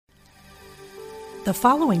The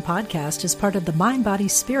following podcast is part of the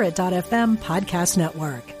MindBodySpirit.fm podcast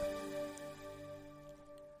network.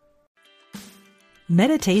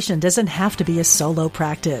 Meditation doesn't have to be a solo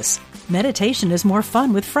practice. Meditation is more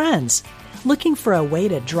fun with friends. Looking for a way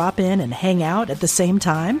to drop in and hang out at the same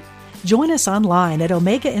time? Join us online at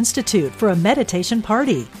Omega Institute for a meditation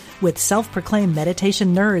party with self-proclaimed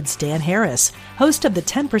meditation nerds Dan Harris, host of the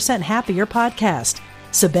 10% Happier podcast,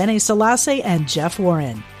 Sebene Selassie, and Jeff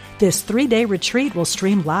Warren. This 3-day retreat will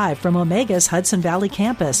stream live from Omega's Hudson Valley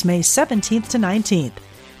campus May 17th to 19th.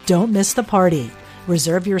 Don't miss the party.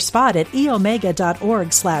 Reserve your spot at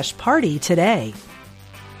eomega.org/party today.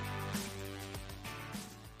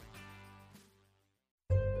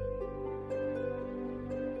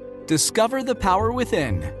 Discover the power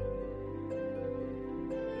within.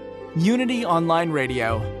 Unity Online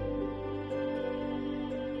Radio.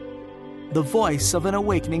 The voice of an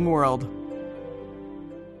awakening world.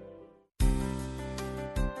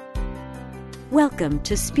 Welcome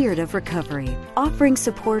to Spirit of Recovery, offering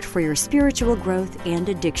support for your spiritual growth and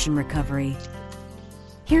addiction recovery.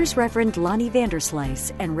 Here's Reverend Lonnie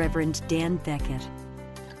Vanderslice and Reverend Dan Beckett.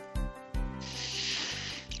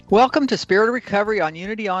 Welcome to Spirit of Recovery on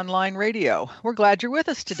Unity Online Radio. We're glad you're with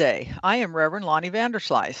us today. I am Reverend Lonnie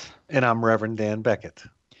Vanderslice. And I'm Reverend Dan Beckett.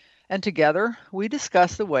 And together, we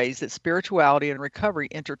discuss the ways that spirituality and recovery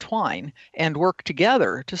intertwine and work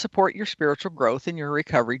together to support your spiritual growth in your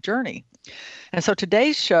recovery journey. And so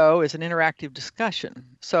today's show is an interactive discussion.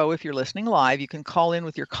 So if you're listening live, you can call in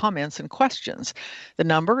with your comments and questions. The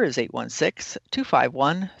number is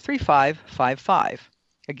 816-251-3555.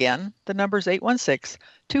 Again, the number is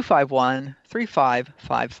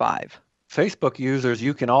 816-251-3555. Facebook users,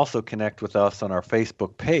 you can also connect with us on our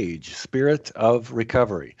Facebook page, Spirit of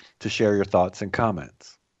Recovery, to share your thoughts and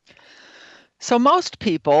comments. So most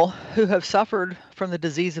people who have suffered from the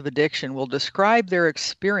disease of addiction will describe their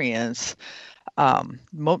experience,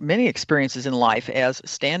 many experiences in life, as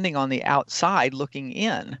standing on the outside looking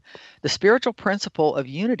in. The spiritual principle of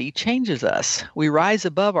unity changes us. We rise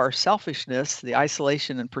above our selfishness, the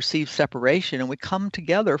isolation and perceived separation, and we come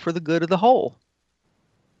together for the good of the whole.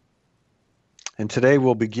 And today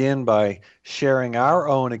we'll begin by sharing our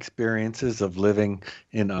own experiences of living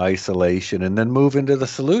in isolation and then move into the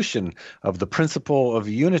solution of the principle of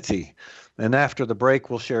unity. And after the break,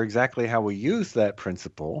 we'll share exactly how we use that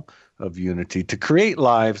principle of unity to create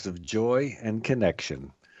lives of joy and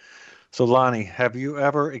connection. So Lonnie, have you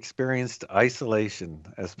ever experienced isolation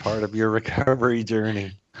as part of your recovery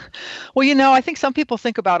journey? Well, I think some people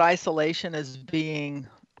think about isolation as being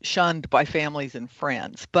shunned by families and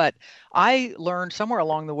friends. But I learned somewhere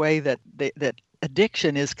along the way that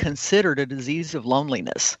addiction is considered a disease of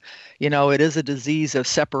loneliness. It is a disease of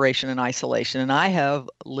separation and isolation. And I have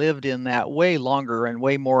lived in that way longer and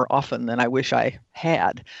way more often than I wish I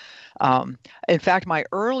had. In fact, my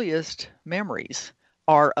earliest memories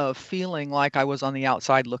are of feeling like I was on the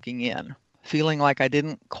outside looking in, feeling like I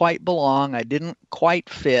didn't quite belong, I didn't quite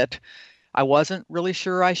fit, I wasn't really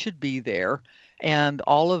sure I should be there, and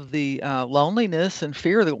all of the loneliness and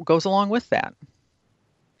fear that goes along with that.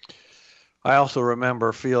 I also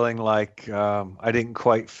remember feeling like I didn't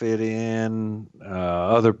quite fit in.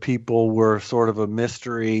 Other people were sort of a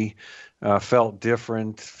mystery, felt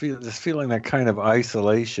different, just feeling that kind of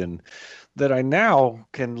isolation that I now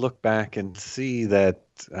can look back and see that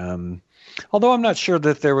although I'm not sure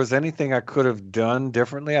that there was anything I could have done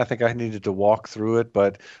differently, I think I needed to walk through it.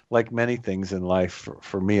 But like many things in life,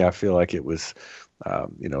 for me, I feel like it was,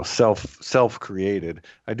 self-created.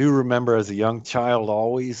 I do remember as a young child,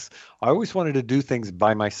 I always wanted to do things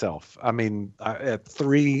by myself. I mean, at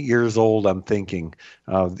 3 years old, I'm thinking,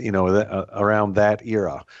 around that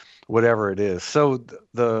era, whatever it is. So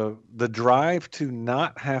the drive to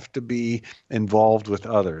not have to be involved with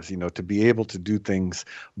others, to be able to do things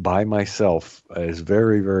by myself is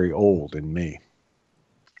very, very old in me.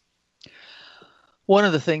 One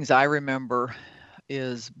of the things I remember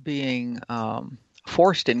is being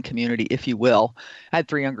forced in community, if you will. I had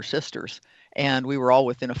 3 younger sisters, and we were all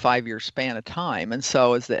within a 5-year span of time. And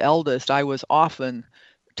so as the eldest, I was often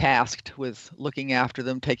tasked with looking after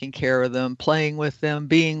them, taking care of them, playing with them,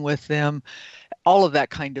 being with them, all of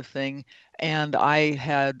that kind of thing. And I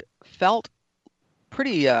had felt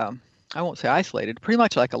pretty, I won't say isolated, pretty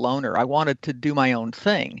much like a loner. I wanted to do my own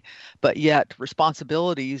thing, but yet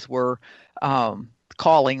responsibilities were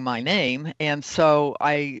calling my name. And so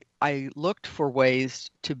I looked for ways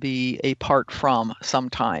to be apart from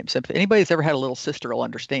sometimes. If anybody's ever had a little sister, will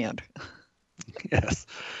understand. Yes.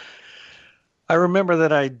 I remember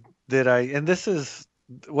that I, and this is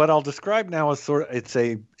what I'll describe now as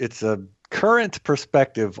it's a current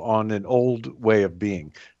perspective on an old way of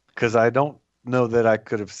being, because I don't know that I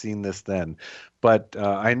could have seen this then. But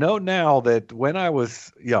I know now that when I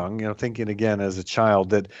was young, thinking again as a child,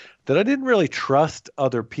 that I didn't really trust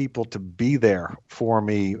other people to be there for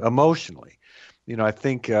me emotionally. I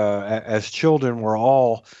think as children, we're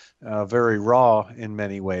all very raw in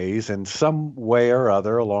many ways, and some way or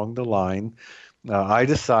other along the line, I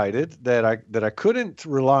decided that I couldn't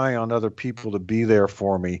rely on other people to be there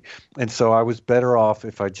for me, and so I was better off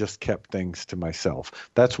if I just kept things to myself.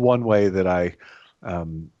 That's one way that I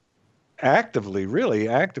really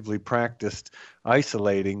actively practiced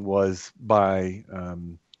isolating, was by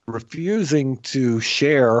refusing to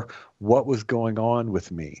share what was going on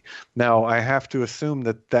with me. Now, I have to assume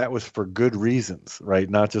that was for good reasons, right?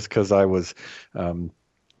 Not just because I was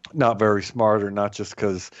not very smart, or not just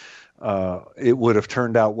because it would have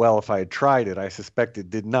turned out well if I had tried it. I suspect it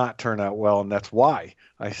did not turn out well, and that's why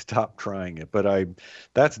I stopped trying it. But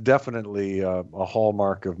that's definitely a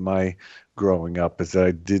hallmark of my growing up, is that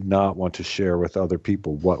I did not want to share with other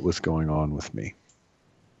people what was going on with me.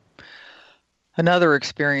 Another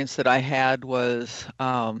experience that I had was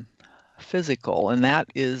physical, and that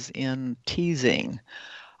is in teasing.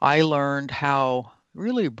 I learned how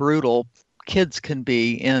really brutal kids can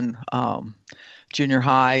be in junior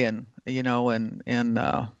high, and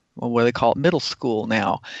what do they call it, middle school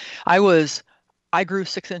now. I grew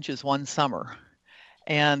 6 inches one summer,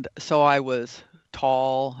 and so I was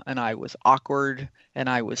tall, and I was awkward, and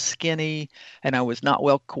I was skinny, and I was not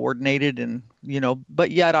well coordinated, and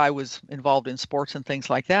but yet I was involved in sports and things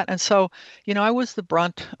like that. And so, I was the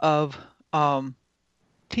brunt of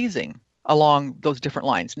teasing along those different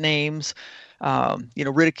lines, names,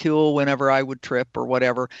 ridicule whenever I would trip or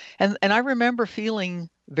whatever. And I remember feeling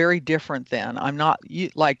very different then. I'm not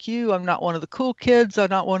like you. I'm not one of the cool kids. I'm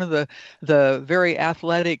not one of the very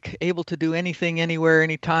athletic, able to do anything, anywhere,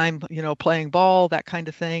 anytime, playing ball, that kind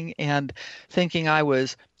of thing. And thinking I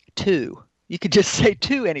was you could just say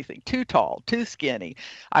anything, too tall, too skinny.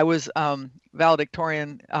 I was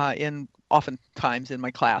valedictorian oftentimes in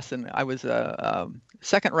my class, and I was a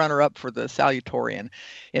second runner-up for the salutatorian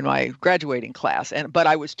in my graduating class. But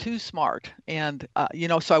I was too smart, and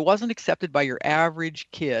so I wasn't accepted by your average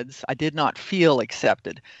kids. I did not feel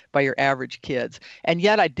accepted by your average kids, and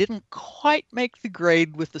yet I didn't quite make the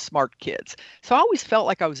grade with the smart kids. So I always felt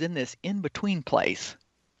like I was in this in-between place.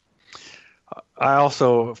 I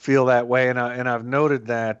also feel that way, and I've noted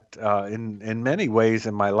that in many ways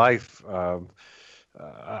in my life.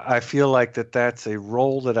 I feel like that's a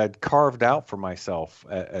role that I'd carved out for myself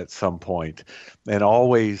at some point, and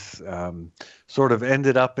always sort of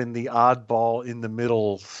ended up in the oddball, in the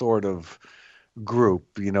middle sort of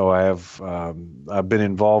group. I've been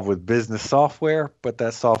involved with business software, but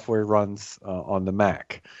that software runs on the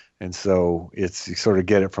Mac. And so you sort of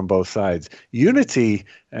get it from both sides. Unity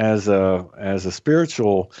as a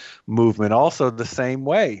spiritual movement, also the same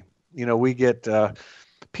way. We get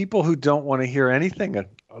people who don't want to hear anything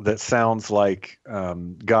that sounds like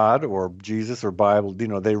God or Jesus or Bible.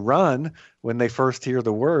 They run when they first hear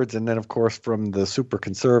the words, and then of course from the super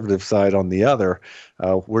conservative side on the other,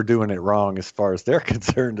 we're doing it wrong as far as they're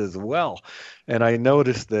concerned as well. And I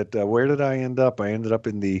noticed that where did I end up? I ended up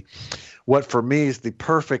in what for me is the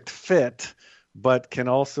perfect fit, but can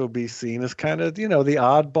also be seen as kind of, the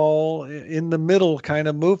oddball in the middle kind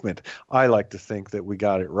of movement. I like to think that we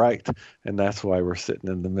got it right, and that's why we're sitting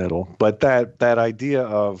in the middle. But that idea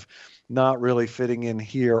of not really fitting in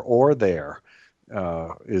here or there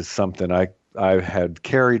is something I had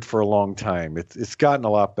carried for a long time. It's gotten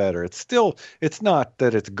a lot better. It's not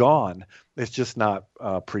that it's gone. It's just not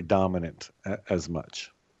predominant as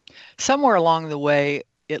much. Somewhere along the way,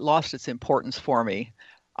 it lost its importance for me.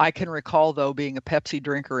 I can recall, though, being a Pepsi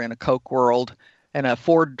drinker in a Coke world, and a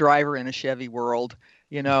Ford driver in a Chevy world,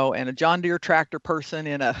 and a John Deere tractor person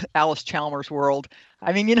in a Alice Chalmers world.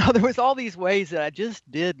 I mean, there was all these ways that I just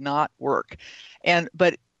did not work. And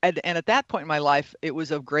at that point in my life, it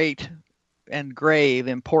was of great and grave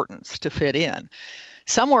importance to fit in.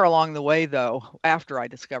 Somewhere along the way, though, after I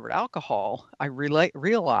discovered alcohol, I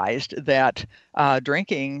realized that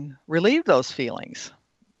drinking relieved those feelings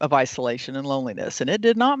of isolation and loneliness. And it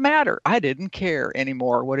did not matter. I didn't care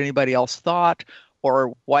anymore what anybody else thought,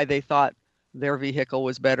 or why they thought their vehicle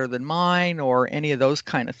was better than mine, or any of those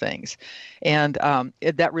kind of things. And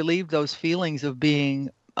that relieved those feelings of being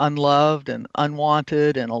unloved and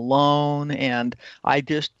unwanted and alone. And I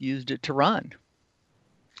just used it to run.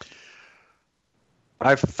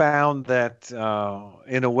 I've found that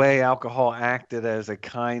in a way, alcohol acted as a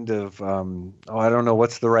kind of, I don't know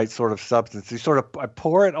what's the right sort of substance. I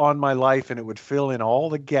pour it on my life and it would fill in all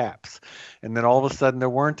the gaps. And then all of a sudden there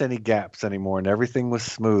weren't any gaps anymore and everything was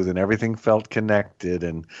smooth and everything felt connected.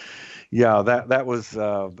 And yeah, that was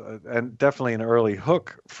and definitely an early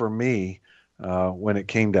hook for me when it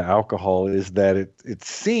came to alcohol, is that it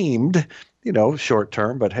seemed, short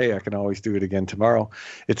term, but hey, I can always do it again tomorrow.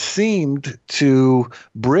 It seemed to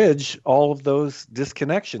bridge all of those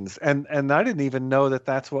disconnections. And I didn't even know that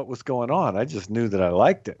that's what was going on. I just knew that I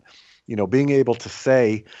liked it. Being able to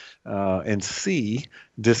say and see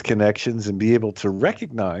disconnections and be able to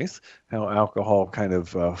recognize how alcohol kind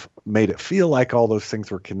of made it feel like all those things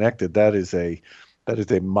were connected. That is a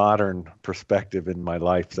modern perspective in my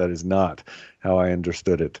life. That is not how I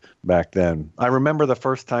understood it back then. I remember the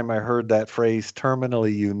first time I heard that phrase,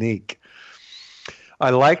 terminally unique.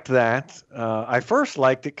 I liked that. I first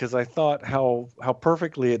liked it because I thought how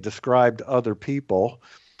perfectly it described other people.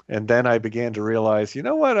 And then I began to realize, you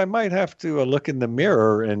know what, I might have to look in the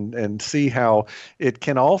mirror and see how it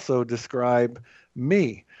can also describe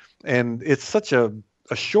me. And it's such a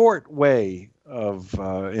short way of,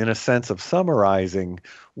 in a sense, of summarizing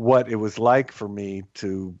what it was like for me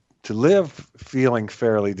to live feeling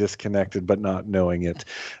fairly disconnected, but not knowing it.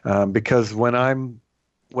 Because when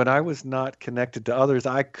I was not connected to others,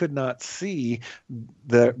 I could not see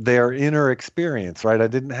their inner experience, right? I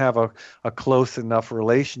didn't have a close enough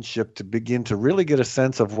relationship to begin to really get a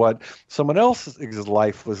sense of what someone else's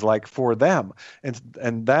life was like for them.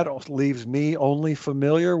 And that leaves me only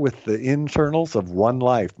familiar with the internals of one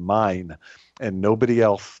life, mine, and nobody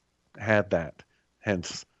else had that,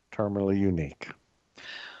 hence terminally unique.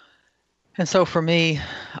 And so for me,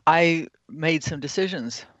 I made some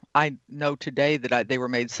decisions. I know today that they were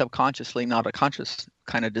made subconsciously, not a conscious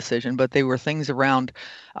kind of decision, but they were things around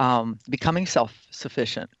becoming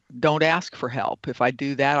self-sufficient. Don't ask for help. If I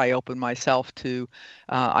do that, I open myself to,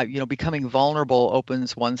 becoming vulnerable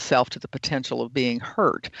opens oneself to the potential of being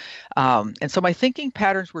hurt. And so my thinking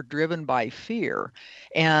patterns were driven by fear.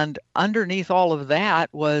 And underneath all of that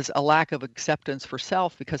was a lack of acceptance for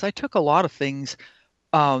self, because I took a lot of things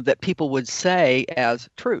that people would say as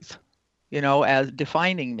truth, as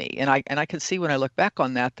defining me. And I could see when I look back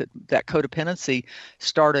on that codependency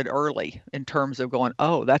started early in terms of going,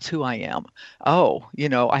 oh, that's who I am. Oh,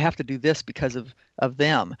 I have to do this because of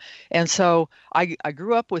them. And so I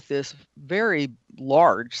grew up with this very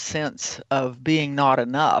large sense of being not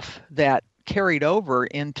enough that carried over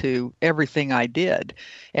into everything I did.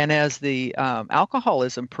 And as the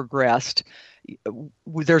alcoholism progressed,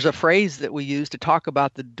 there's a phrase that we use to talk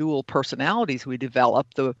about the dual personalities we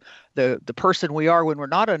develop, the person we are when we're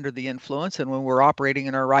not under the influence and when we're operating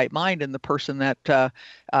in our right mind, and the person that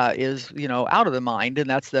is out of the mind, and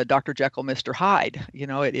that's the Dr. Jekyll, Mr. Hyde.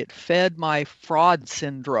 It fed my fraud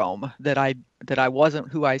syndrome that I wasn't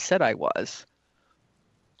who I said I was.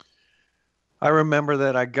 I remember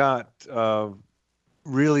that I got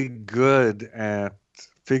really good at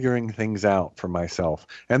figuring things out for myself.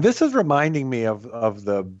 And this is reminding me of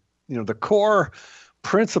the core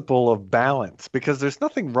principle of balance, because there's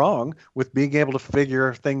nothing wrong with being able to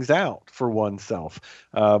figure things out for oneself.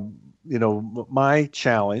 My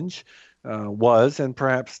challenge was, and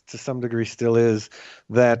perhaps to some degree still is,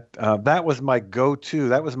 that that was my go-to,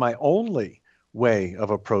 that was my only way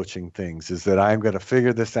of approaching things, is that I'm going to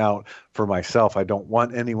figure this out for myself. I don't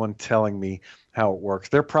want anyone telling me how it works.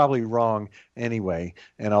 They're probably wrong anyway,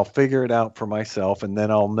 and I'll figure it out for myself, and then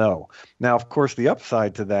I'll know. Now, of course, the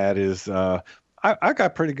upside to that is I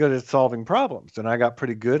got pretty good at solving problems, and I got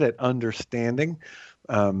pretty good at understanding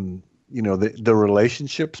the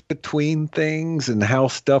relationships between things and how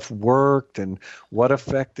stuff worked and what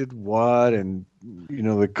affected what, and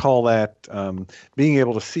they call that being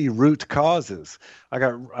able to see root causes.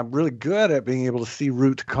 I'm really good at being able to see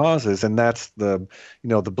root causes, and that's the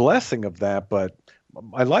blessing of that. But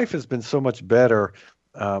my life has been so much better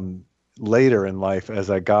later in life as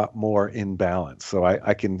I got more in balance. So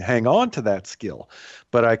I can hang on to that skill,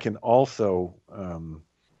 but I can also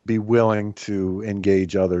be willing to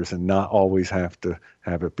engage others and not always have to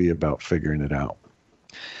have it be about figuring it out.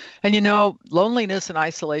 And loneliness and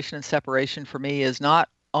isolation and separation for me is not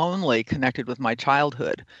only connected with my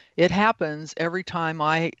childhood. It happens every time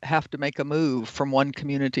I have to make a move from one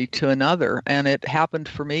community to another. And it happened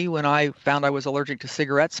for me when I found I was allergic to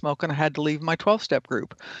cigarette smoke and I had to leave my 12-step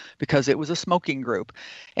group because it was a smoking group.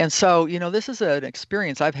 And so, this is an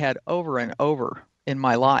experience I've had over and over in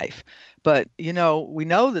my life. But, we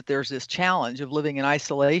know that there's this challenge of living in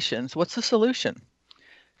isolation. So what's the solution?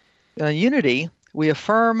 Unity, we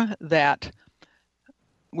affirm that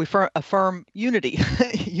we affirm unity,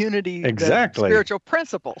 unity, Exactly. the spiritual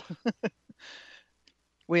principle.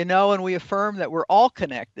 We know and we affirm that we're all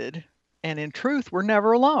connected, and in truth, we're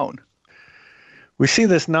never alone. We see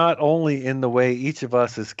this not only in the way each of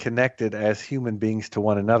us is connected as human beings to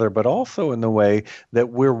one another, but also in the way that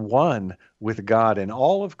we're one with God in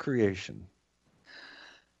all of creation.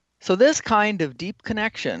 So this kind of deep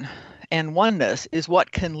connection and oneness is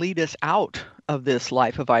what can lead us out of this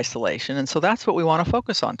life of isolation. And so that's what we want to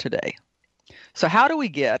focus on today. So how do we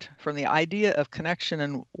get from the idea of connection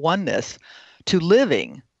and oneness to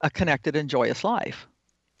living a connected and joyous life?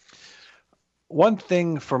 One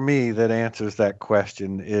thing for me that answers that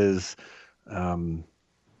question is,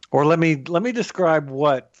 or let me describe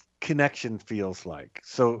what connection feels like.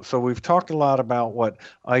 So we've talked a lot about what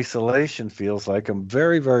isolation feels like. I'm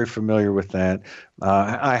very, very familiar with that.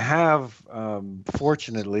 I have,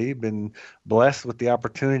 fortunately, been blessed with the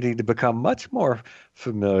opportunity to become much more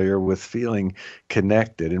familiar with feeling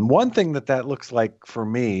connected. And one thing that looks like for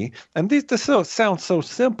me, and this sounds so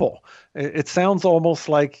simple. It sounds almost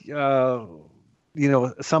like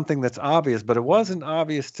something that's obvious, but it wasn't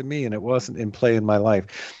obvious to me, and it wasn't in play in my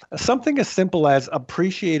life. Something as simple as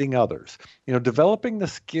appreciating others, developing the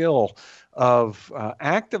skill of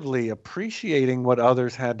actively appreciating what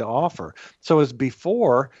others had to offer. So as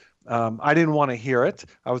before, I didn't want to hear it.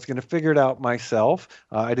 I was going to figure it out myself.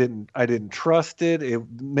 I didn't trust it.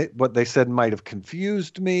 What they said might have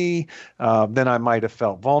confused me. Then I might have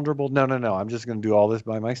felt vulnerable. No. I'm just going to do all this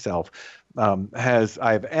by myself.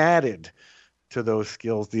 I've added to those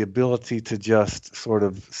skills the ability to just sort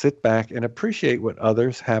of sit back and appreciate what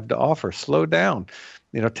others have to offer. Slow down,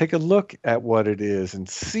 take a look at what it is and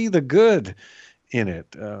see the good in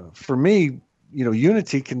it. For me,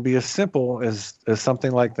 unity can be as simple as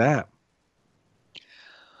something like that.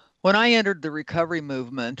 When I entered the recovery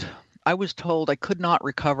movement, I was told I could not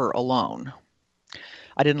recover alone.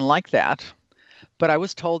 I didn't like that, but I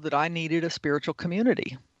was told that I needed a spiritual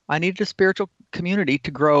community. I needed a spiritual community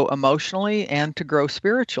to grow emotionally and to grow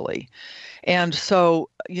spiritually. And so,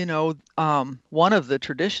 one of the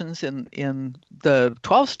traditions in the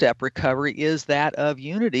 12-step recovery is that of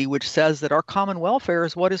unity, which says that our common welfare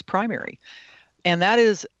is what is primary. And that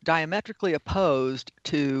is diametrically opposed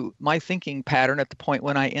to my thinking pattern at the point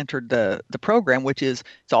when I entered the program, which is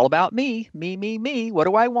it's all about me. What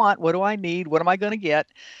do I want? What do I need? What am I going to get?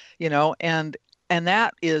 And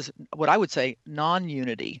that is what I would say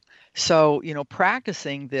non-unity. So,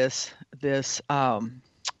 practicing this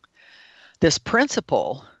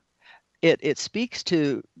principle, it speaks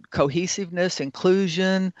to cohesiveness,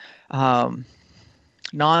 inclusion,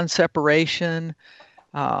 non-separation.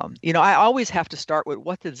 I always have to start with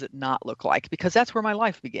what does it not look like? Because that's where my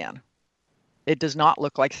life began. It does not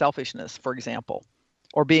look like selfishness, for example,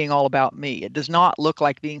 or being all about me. It does not look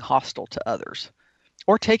like being hostile to others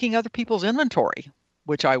or taking other people's inventory,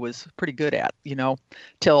 which I was pretty good at,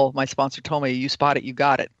 till my sponsor told me, you spot it, you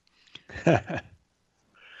got it.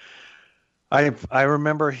 I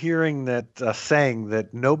remember hearing that saying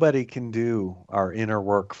that nobody can do our inner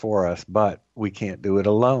work for us, but we can't do it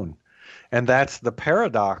alone. And that's the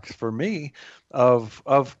paradox for me of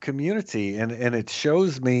community. And it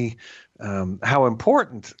shows me how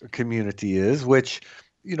important community is, which,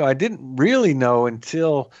 I didn't really know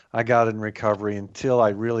until I got in recovery, until I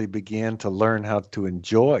really began to learn how to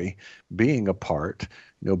enjoy being a part,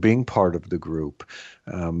 being part of the group.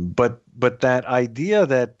 But that idea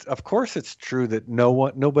that, of course, it's true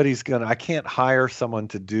that I can't hire someone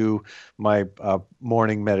to do my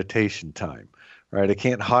morning meditation time. Right. I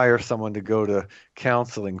can't hire someone to go to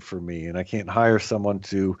counseling for me, and I can't hire someone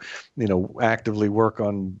to, actively work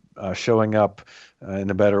on showing up in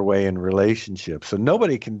a better way in relationships. So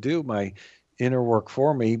nobody can do my inner work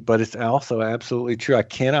for me, but it's also absolutely true. I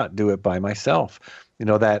cannot do it by myself.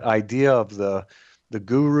 That idea of the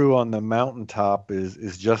guru on the mountaintop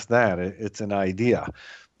is just that. It's an idea.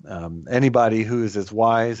 Anybody who is as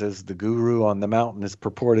wise as the guru on the mountain is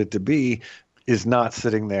purported to be is not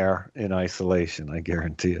sitting there in isolation, I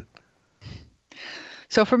guarantee it.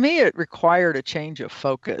 So for me, it required a change of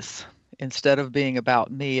focus. Instead of being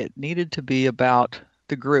about me, it needed to be about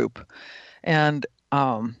the group. And,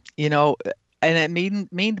 and it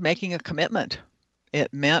meant making a commitment.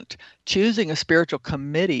 It meant choosing a spiritual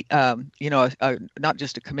committee, not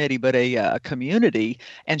just a committee, but a community,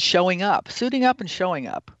 and showing up, suiting up and showing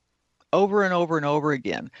up over and over and over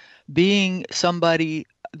again, being somebody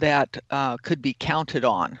that could be counted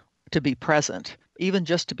on to be present, even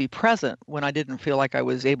just to be present when I didn't feel like I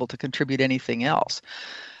was able to contribute anything else.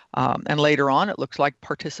 And later on, it looks like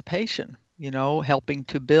participation, helping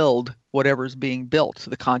to build whatever's being built. So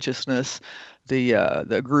the consciousness,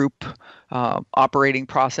 the group operating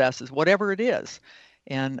processes, whatever it is.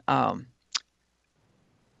 And, the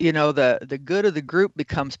good of the group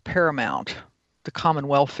becomes paramount, the common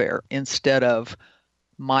welfare, instead of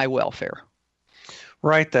my welfare.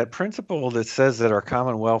 Right. That principle that says that our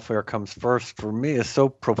common welfare comes first for me is so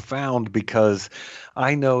profound, because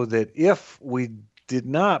I know that if we did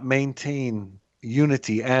not maintain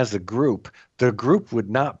unity as a group, the group would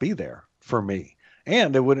not be there for me.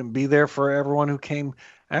 And it wouldn't be there for everyone who came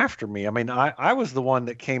after me. I mean, I was the one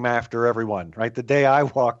that came after everyone, right? The day I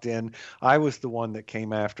walked in, I was the one that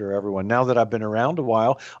came after everyone. Now that I've been around a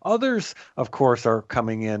while, others, of course, are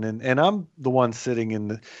coming in, and I'm the one sitting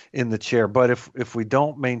in the chair. But if we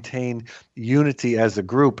don't maintain unity as a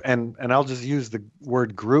group, and I'll just use the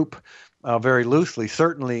word group very loosely,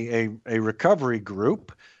 certainly a recovery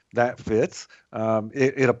group, that fits.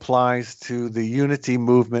 It applies to the unity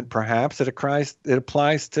movement, perhaps. It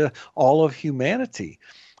applies to all of humanity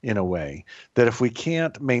in a way, that if we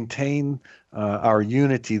can't maintain our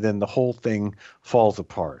unity, then the whole thing falls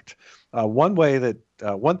apart. One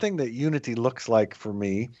thing that unity looks like for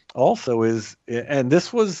me also is, and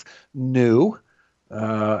this was new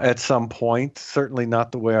at some point, certainly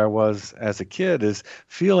not the way I was as a kid, is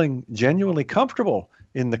feeling genuinely comfortable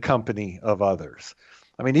in the company of others.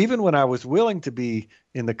 I mean, even when I was willing to be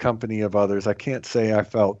in the company of others, I can't say I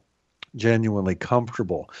felt genuinely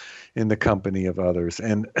comfortable in the company of others.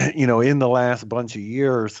 And, in the last bunch of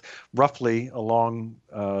years, roughly along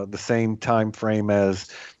the same time frame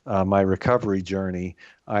as my recovery journey,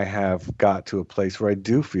 I have got to a place where I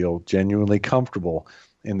do feel genuinely comfortable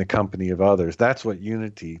in the company of others. That's what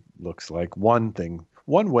unity looks like. One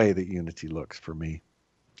way that unity looks for me.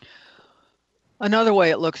 Another way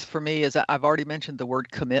it looks for me is, I've already mentioned the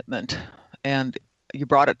word commitment, and you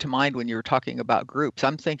brought it to mind when you were talking about groups.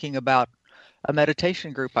 I'm thinking about a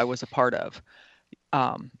meditation group I was a part of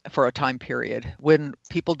for a time period. When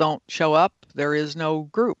people don't show up, there is no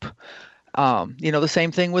group. The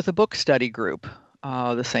same thing with a book study group,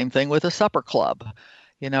 the same thing with a supper club.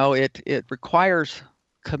 It requires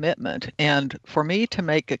commitment. And for me to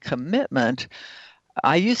make a commitment,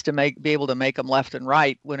 I used to be able to make them left and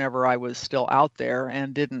right whenever I was still out there,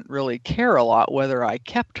 and didn't really care a lot whether I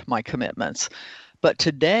kept my commitments. But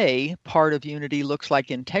today, part of unity looks like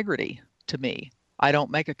integrity to me. I don't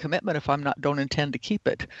make a commitment if don't intend to keep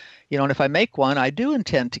it. And if I make one, I do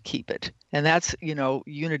intend to keep it. And that's,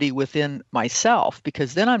 unity within myself,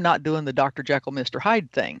 because then I'm not doing the Dr. Jekyll, Mr. Hyde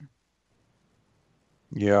thing.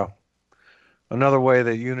 Yeah. Another way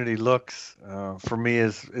that unity looks for me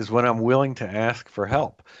is when I'm willing to ask for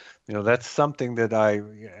help. That's something that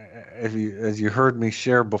as you heard me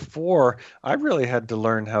share before, I really had to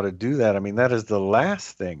learn how to do that. I mean, that is the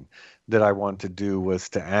last thing that I want to do, was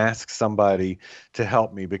to ask somebody to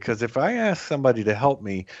help me. Because if I ask somebody to help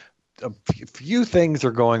me, a few things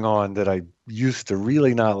are going on that I used to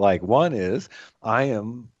really not like. One is I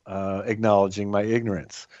am acknowledging my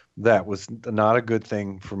ignorance. That was not a good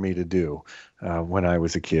thing for me to do when I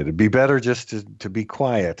was a kid. It'd be better just to be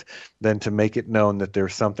quiet than to make it known that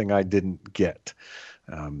there's something I didn't get.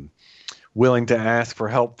 Willing to ask for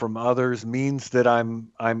help from others means that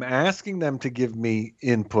I'm asking them to give me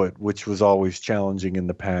input, which was always challenging in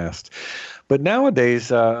the past. But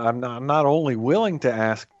nowadays, I'm not only willing to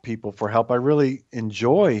ask people for help, I really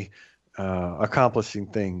enjoy accomplishing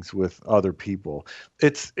things with other people.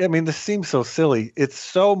 This seems so silly. It's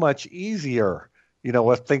so much easier.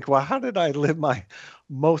 I think, well, how did I live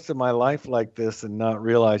most of my life like this and not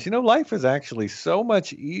realize, life is actually so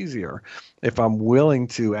much easier if I'm willing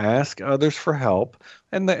to ask others for help.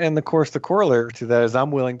 And of course, the corollary to that is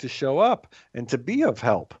I'm willing to show up and to be of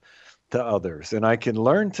help to others. And I can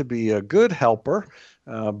learn to be a good helper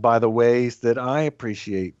by the ways that I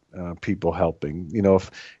appreciate people helping.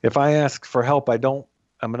 If I ask for help,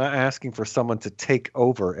 I'm not asking for someone to take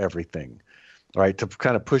over everything, right? To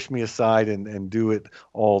kind of push me aside and do it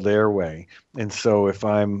all their way. And so if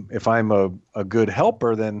I'm a good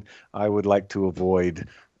helper, then I would like to avoid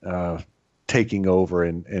taking over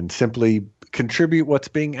and simply contribute what's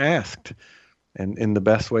being asked, and in the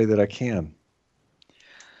best way that I can.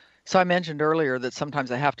 So I mentioned earlier that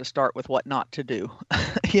sometimes I have to start with what not to do.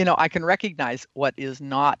 I can recognize what is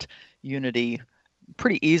not unity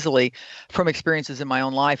pretty easily from experiences in my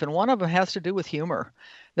own life. And one of them has to do with humor.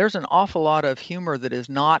 There's an awful lot of humor that is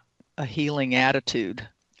not a healing attitude.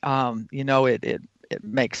 It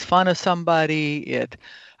makes fun of somebody. It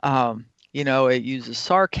uses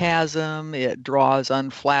sarcasm. It draws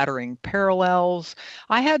unflattering parallels.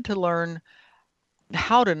 I had to learn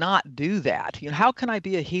how to not do that. How can I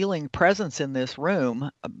be a healing presence in this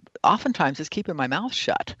room? Oftentimes it's keeping my mouth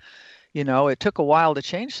shut. It took a while to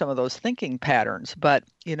change some of those thinking patterns, but,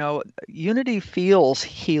 unity feels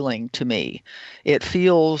healing to me. It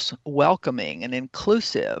feels welcoming and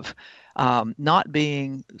inclusive, not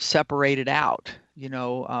being separated out,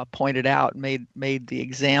 pointed out, made the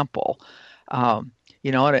example. And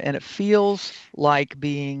it feels like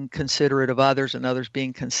being considerate of others and others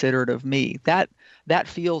being considerate of me. That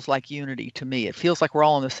feels like unity to me. It feels like we're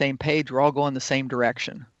all on the same page. We're all going the same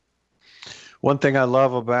direction. One thing I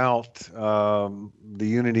love about the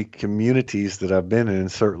Unity communities that I've been in,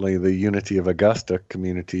 certainly the Unity of Augusta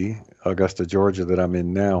community, Augusta, Georgia, that I'm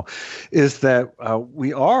in now, is that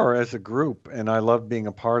we are, as a group, and I love being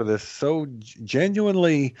a part of this, so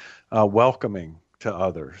genuinely welcoming to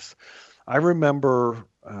others. I remember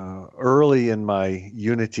early in my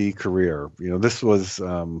Unity career, this was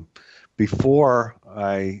before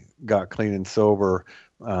I got clean and sober.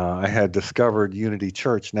 I had discovered Unity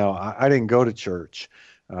Church. Now, I didn't go to church.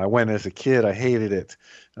 I went as a kid. I hated it.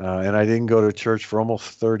 And I didn't go to church for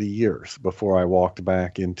almost 30 years before I walked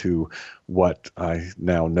back into what I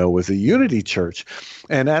now know as a Unity Church.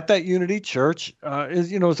 And at that Unity Church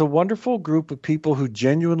is a wonderful group of people who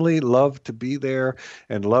genuinely love to be there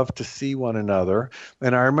and love to see one another.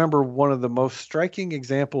 And I remember one of the most striking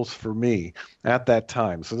examples for me at that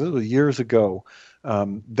time, so this was years ago,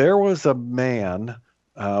 there was a man,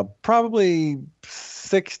 probably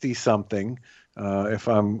 60-something, if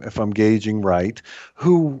I'm gauging right,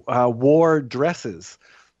 who wore dresses.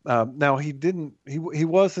 Now he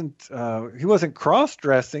wasn't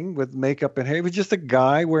cross-dressing with makeup and hair. He was just a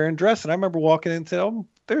guy wearing dress. And I remember walking in and saying, "Oh,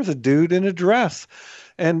 there's a dude in a dress,"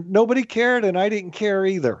 and nobody cared, and I didn't care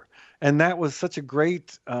either. And that was such a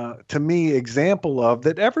great, to me, example of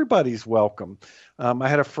that everybody's welcome. I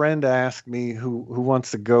had a friend ask me who wants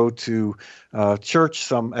to go to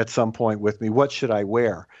church at some point with me, what should I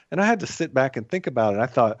wear? And I had to sit back and think about it. I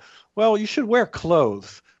thought, well, you should wear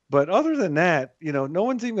clothes. But other than that, no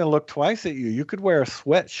one's even going to look twice at you. You could wear a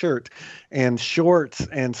sweatshirt and shorts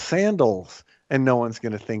and sandals, and no one's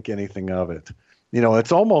going to think anything of it.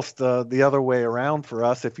 It's almost the other way around for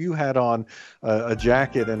us. If you had on a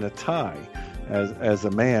jacket and a tie as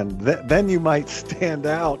a man, then you might stand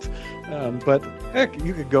out. But heck,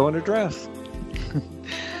 you could go in a dress.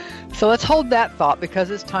 So let's hold that thought, because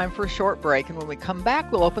it's time for a short break. And when we come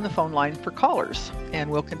back, we'll open the phone line for callers and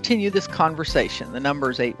we'll continue this conversation. The number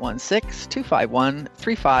is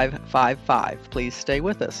 816-251-3555. Please stay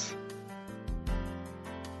with us.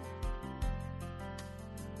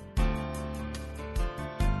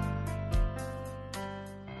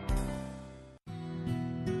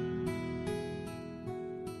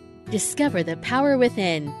 Discover the power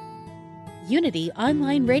within. Unity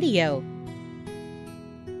Online Radio.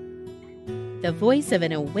 The voice of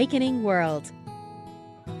an awakening world.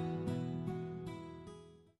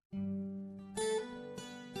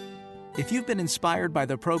 If you've been inspired by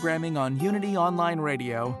the programming on Unity Online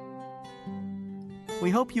Radio,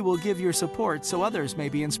 we hope you will give your support so others may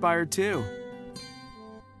be inspired too.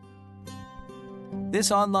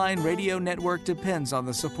 This online radio network depends on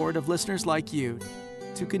the support of listeners like you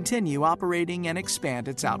to continue operating and expand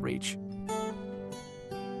its outreach.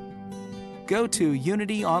 Go to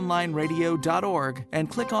unityonlineradio.org and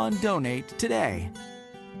click on Donate today.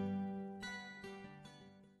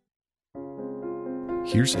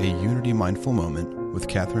 Here's a Unity Mindful Moment with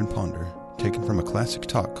Catherine Ponder, taken from a classic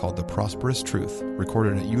talk called The Prosperous Truth,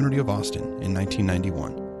 recorded at Unity of Austin in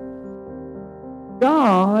 1991.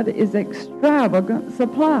 God is extravagant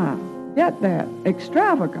supply. Get that?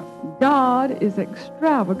 Extravagant. God is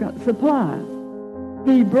extravagant supply.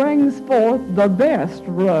 He brings forth the best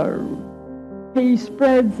robe. He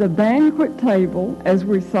spreads a banquet table, as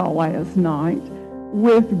we saw last night,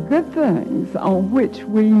 with good things on which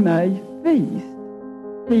we may feast.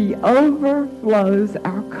 He overflows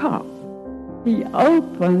our cup. He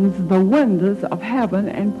opens the windows of heaven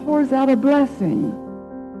and pours out a blessing.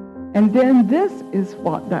 And then this is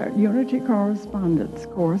what that Unity Correspondence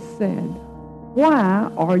Course said. Why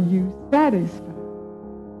are you satisfied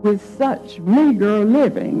with such meager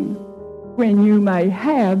living when you may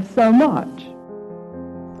have so much?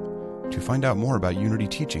 To find out more about Unity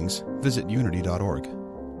teachings, visit unity.org.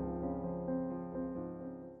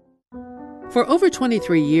 For over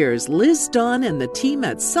 23 years, Liz Dunn and the team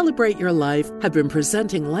at Celebrate Your Life have been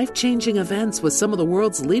presenting life-changing events with some of the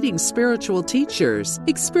world's leading spiritual teachers.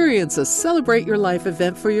 Experience a Celebrate Your Life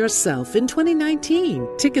event for yourself in 2019.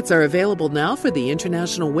 Tickets are available now for the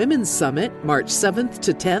International Women's Summit, March 7th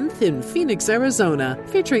to 10th in Phoenix, Arizona,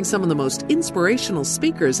 featuring some of the most inspirational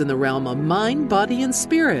speakers in the realm of mind, body, and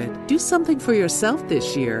spirit. Do something for yourself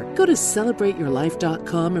this year. Go to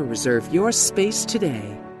celebrateyourlife.com and reserve your space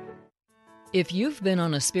today. If you've been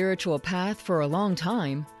on a spiritual path for a long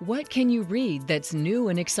time, what can you read that's new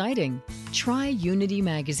and exciting? Try Unity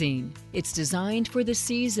Magazine. It's designed for the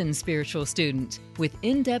seasoned spiritual student, with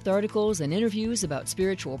in-depth articles and interviews about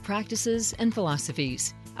spiritual practices and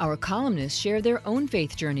philosophies. Our columnists share their own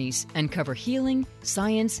faith journeys and cover healing,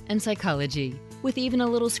 science, and psychology, with even a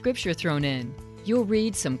little scripture thrown in. You'll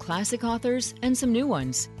read some classic authors and some new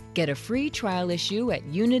ones. Get a free trial issue at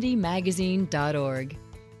unitymagazine.org.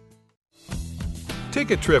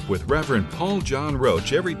 Take a trip with Reverend Paul John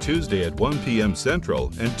Roach every Tuesday at 1 p.m.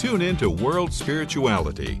 Central and tune in to World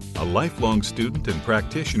Spirituality. A lifelong student and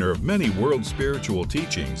practitioner of many world spiritual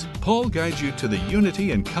teachings, Paul guides you to the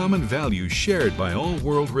unity and common values shared by all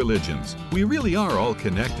world religions. We really are all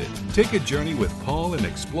connected. Take a journey with Paul and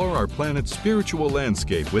explore our planet's spiritual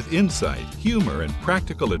landscape with insight, humor, and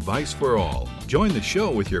practical advice for all. Join the show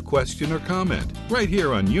with your question or comment right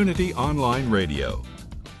here on Unity Online Radio.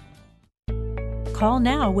 Call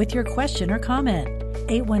now with your question or comment.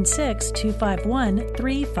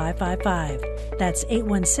 816-251-3555. That's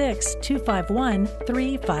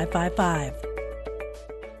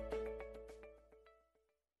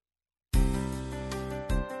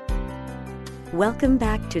 816-251-3555. Welcome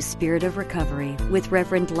back to Spirit of Recovery with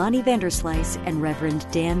Reverend Lonnie Vanderslice and Reverend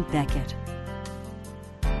Dan Beckett.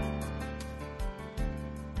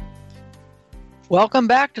 Welcome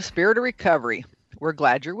back to Spirit of Recovery. We're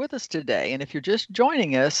glad you're with us today. And if you're just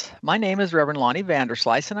joining us, my name is Reverend Lonnie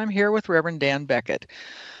Vanderslice, and I'm here with Reverend Dan Beckett.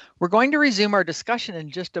 We're going to resume our discussion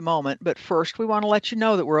in just a moment, but first we want to let you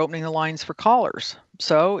know that we're opening the lines for callers.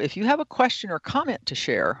 So if you have a question or comment to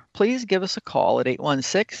share, please give us a call at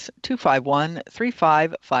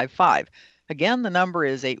 816-251-3555. Again, the number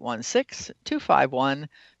is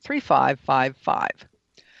 816-251-3555.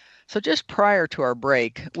 So just prior to our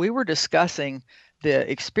break, we were discussing the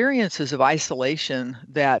experiences of isolation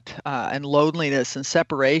that and loneliness and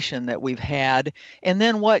separation that we've had, and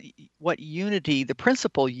then what unity, the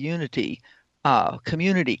principal unity,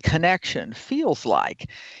 community, connection feels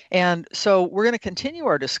like. And so we're going to continue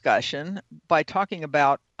our discussion by talking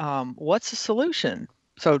about what's the solution.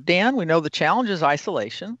 So Dan, we know the challenge is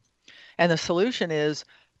isolation, and the solution is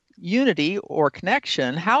unity or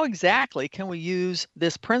connection. How exactly can we use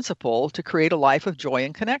this principle to create a life of joy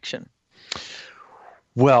and connection?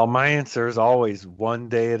 Well, my answer is always one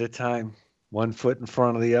day at a time, one foot in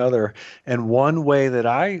front of the other. And one way that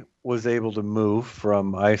I was able to move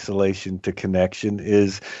from isolation to connection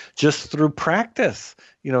is just through practice,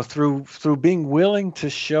 through being willing to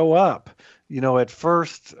show up. At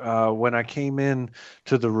first, when I came in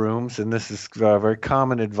to the rooms, and this is very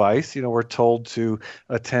common advice, we're told to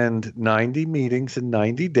attend 90 meetings in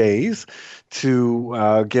 90 days,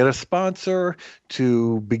 to get a sponsor,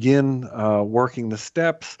 to begin working the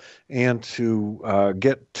steps, and to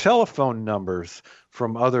get telephone numbers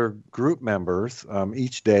from other group members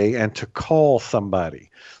each day, and to call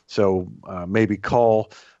somebody. So maybe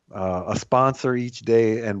call a sponsor each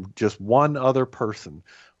day and just one other person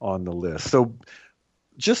on the list. So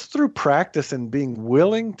just through practice and being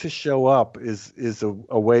willing to show up is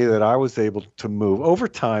a way that I was able to move over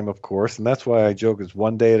time, of course. And that's why I joke it's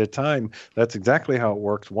one day at a time. That's exactly how it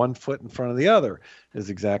works. One foot in front of the other is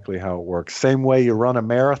exactly how it works. Same way you run a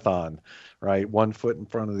marathon, right? One foot in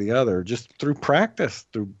front of the other, just through practice,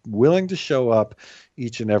 through willing to show up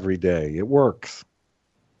each and every day. It works.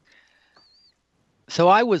 So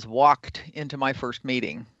I was walked into my first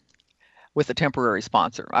meeting with a temporary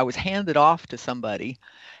sponsor. I was handed off to somebody,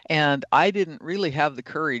 and I didn't really have the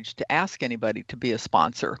courage to ask anybody to be a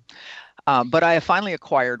sponsor. But I finally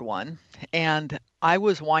acquired one, and I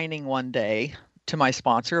was whining one day to my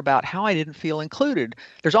sponsor about how I didn't feel included.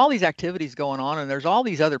 There's all these activities going on, and there's all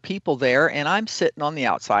these other people there, and I'm sitting on the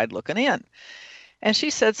outside looking in. And she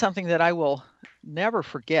said something that I will never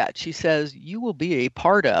forget. She says, "You will be a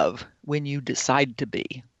part of when you decide to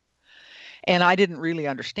be." And I didn't really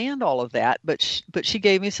understand all of that, but she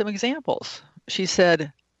gave me some examples. She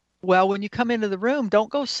said, well, when you come into the room, don't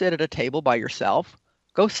go sit at a table by yourself.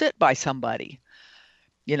 Go sit by somebody,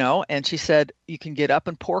 and she said, you can get up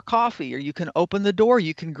and pour coffee, or you can open the door,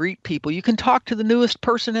 you can greet people, you can talk to the newest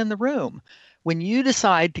person in the room. When you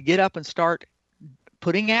decide to get up and start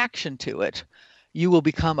putting action to it, you will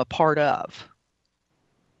become a part of.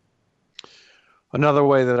 Another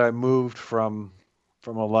way that I moved from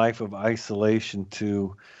a life of isolation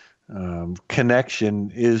to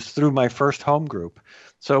connection is through my first home group.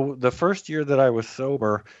 So the first year that I was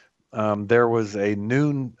sober, there was a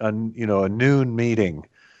noon meeting.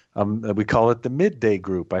 We call it the midday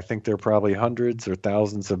group. I think there are probably hundreds or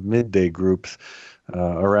thousands of midday groups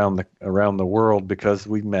around the world, because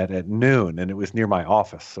we met at noon, and it was near my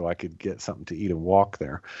office, so I could get something to eat and walk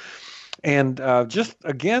there. And just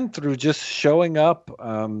again, through just showing up,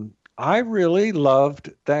 I really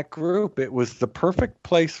loved that group. It was the perfect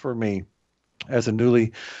place for me as a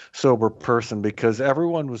newly sober person, because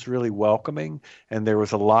everyone was really welcoming, and there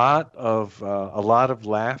was a lot of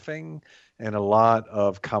laughing and a lot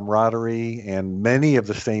of camaraderie, and many of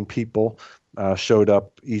the same people showed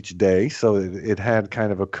up each day. So it had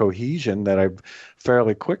kind of a cohesion that I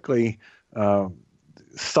fairly quickly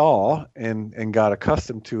saw and got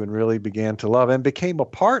accustomed to, and really began to love and became a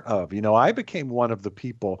part of. I became one of the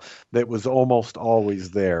people that was almost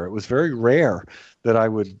always there. It was very rare that I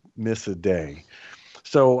would miss a day.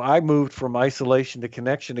 So I moved from isolation to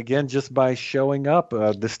connection again just by showing up.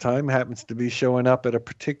 This time happens to be showing up at a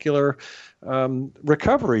particular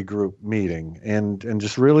recovery group meeting, and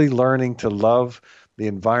just really learning to love the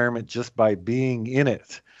environment just by being in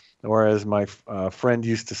it. Or as my friend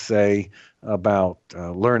used to say about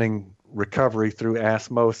learning recovery through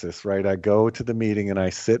osmosis, right? I go to the meeting and I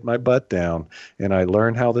sit my butt down and I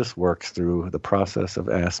learn how this works through the process of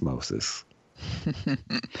osmosis.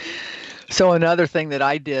 So another thing that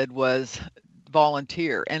I did was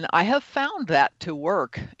volunteer, and I have found that to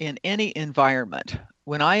work in any environment.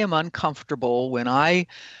 When I am uncomfortable, when I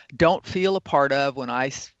don't feel a part of, when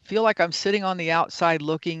I feel like I'm sitting on the outside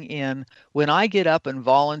looking in, when I get up and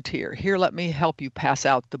volunteer, here, let me help you pass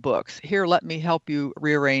out the books. Here, let me help you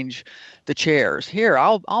rearrange the chairs. Here,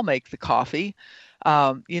 I'll make the coffee.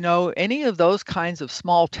 Any of those kinds of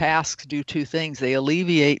small tasks do two things. They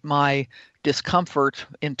alleviate my discomfort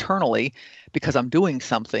internally because I'm doing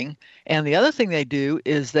something. And the other thing they do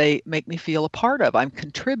is they make me feel a part of. I'm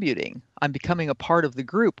contributing. I'm becoming a part of the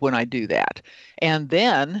group when I do that. And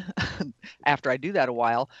then after I do that a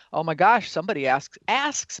while, oh my gosh, somebody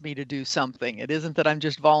asks me to do something. It isn't that I'm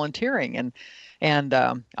just volunteering. And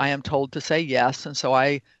I am told to say yes. And so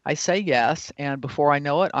I say yes. And before I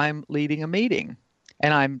know it, I'm leading a meeting.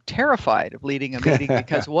 And I'm terrified of leading a meeting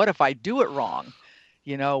because what if I do it wrong?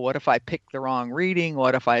 What if I pick the wrong reading?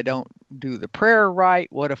 What if I don't do the prayer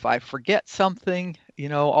right? What if I forget something?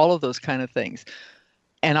 All of those kind of things.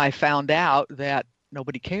 And I found out that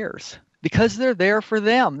nobody cares because they're there for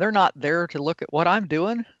them. They're not there to look at what I'm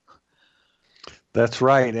doing. That's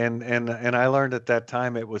right. And I learned at that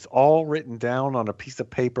time it was all written down on a piece of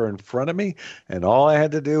paper in front of me. And all I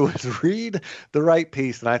had to do was read the right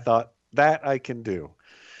piece. And I thought, that I can do.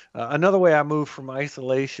 Another way I moved from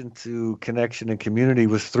isolation to connection and community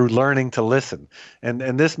was through learning to listen.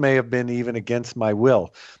 And this may have been even against my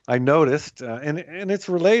will. I noticed, and it's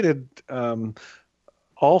related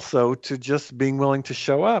also to just being willing to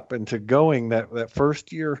show up and to going that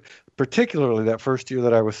first year, particularly that first year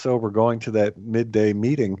that I was sober, going to that midday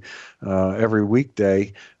meeting every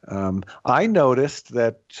weekday. I noticed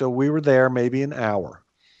that, so we were there maybe an hour.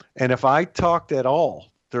 And if I talked at all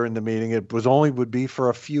during the meeting, it would be for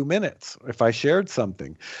a few minutes if I shared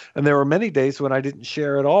something. And there were many days when I didn't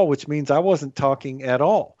share at all, which means I wasn't talking at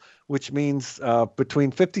all, which means between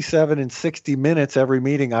 57 and 60 minutes every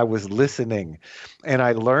meeting, I was listening. And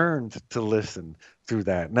I learned to listen through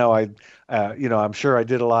that. Now, I'm sure I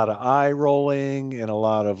did a lot of eye rolling and a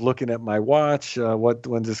lot of looking at my watch.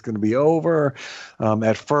 When's this going to be over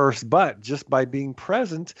at first? But just by being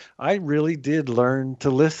present, I really did learn to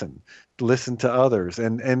listen to others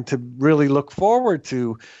and to really look forward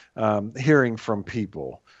to hearing from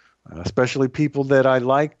people, especially people that I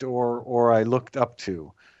liked or I looked up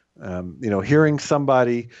to. Hearing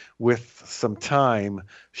somebody with some time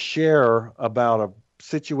share about a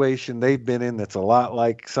situation they've been in that's a lot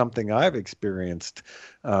like something I've experienced,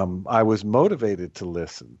 I was motivated to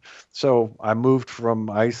listen. So I moved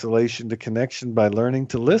from isolation to connection by learning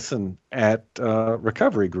to listen at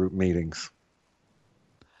recovery group meetings.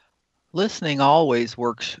 Listening always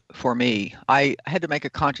works for me. I had to make a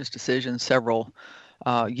conscious decision several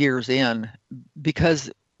years in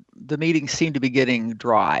because the meetings seemed to be getting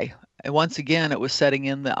dry. And once again, it was setting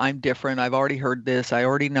in that I'm different. I've already heard this. I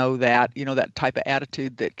already know that, that type of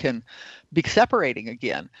attitude that can be separating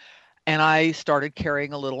again. And I started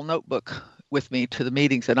carrying a little notebook with me to the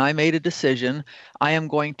meetings, and I made a decision. I am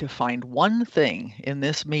going to find one thing in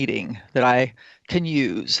this meeting that I can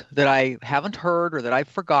use, that I haven't heard or that I've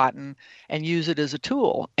forgotten, and use it as a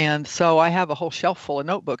tool. And so I have a whole shelf full of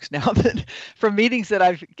notebooks now that from meetings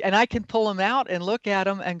that and I can pull them out and look at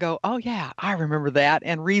them and go, oh yeah, I remember that,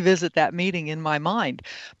 and revisit that meeting in my mind.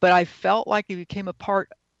 But I felt like it became a part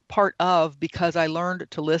of, because I learned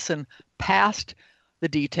to listen past the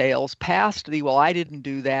details, past the, well, I didn't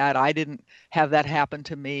do that, I didn't have that happen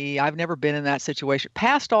to me, I've never been in that situation,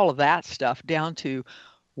 past all of that stuff, down to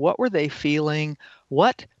what were they feeling,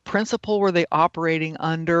 what principle were they operating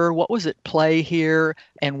under, what was at play here,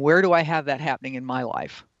 and where do I have that happening in my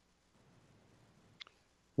life?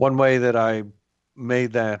 One way that I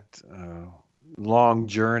made that long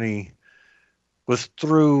journey was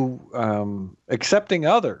through accepting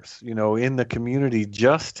others, in the community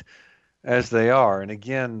just as they are. And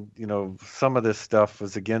again, some of this stuff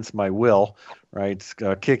was against my will, right?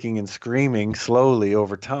 Kicking and screaming slowly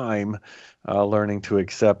over time, learning to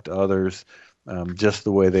accept others just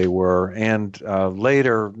the way they were. And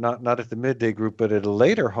later, not at the midday group, but at a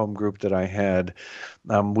later home group that I had,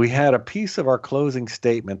 we had a piece of our closing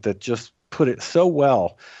statement that just put it so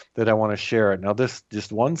well that I want to share it. Now, this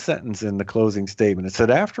just one sentence in the closing statement. It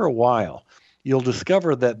said, after a while, you'll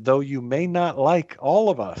discover that though you may not like all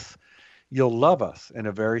of us, you'll love us in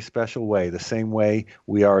a very special way, the same way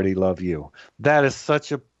we already love you. That is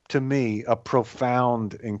such to me, a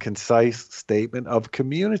profound and concise statement of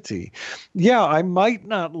community. Yeah, I might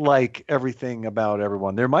not like everything about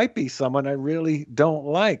everyone. There might be someone I really don't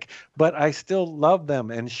like, but I still love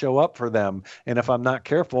them and show up for them. And if I'm not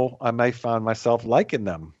careful, I may find myself liking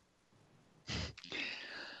them.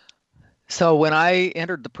 So when I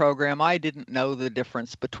entered the program, I didn't know the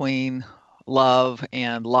difference between love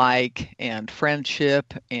and like and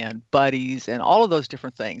friendship and buddies and all of those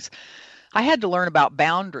different things. I had to learn about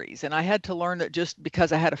boundaries, and I had to learn that just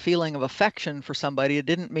because I had a feeling of affection for somebody, it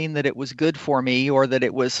didn't mean that it was good for me or that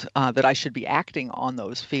it was that I should be acting on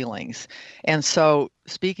those feelings. And so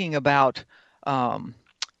speaking about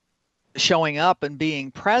showing up and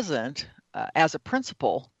being present as a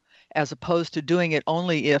principle, as opposed to doing it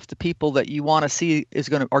only if the people that you want to see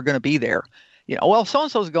are going to be there. Well,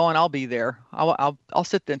 so-and-so's going, I'll be there. I'll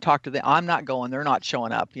sit there and talk to them. I'm not going. They're not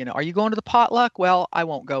showing up. Are you going to the potluck? Well, I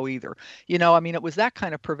won't go either. It was that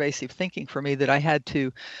kind of pervasive thinking for me that I had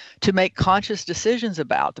to make conscious decisions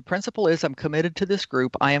about. The principle is I'm committed to this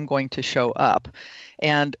group. I am going to show up.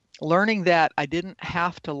 And learning that I didn't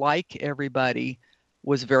have to like everybody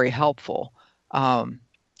was very helpful.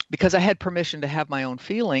 Because I had permission to have my own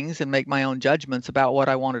feelings and make my own judgments about what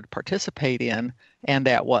I wanted to participate in and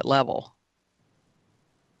at what level.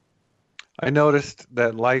 I noticed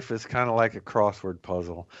that life is kind of like a crossword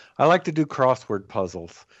puzzle. I like to do crossword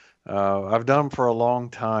puzzles. I've done them for a long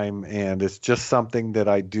time, and it's just something that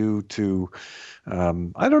I do to,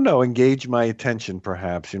 engage my attention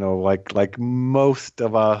perhaps. Like most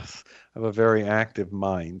of us have a very active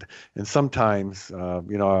mind. And sometimes, I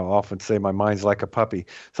often say my mind's like a puppy.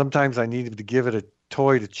 Sometimes I need to give it a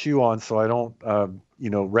toy to chew on so I don't,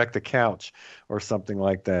 wreck the couch or something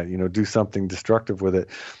like that, do something destructive with it.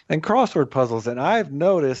 And crossword puzzles, and I've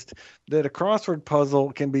noticed that a crossword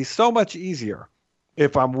puzzle can be so much easier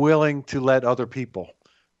if I'm willing to let other people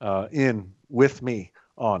in with me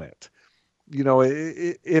on it.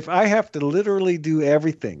 If I have to literally do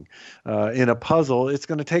everything in a puzzle, it's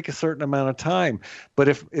going to take a certain amount of time. But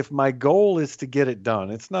if my goal is to get it done,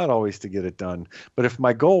 it's not always to get it done. But if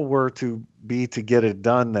my goal were to be to get it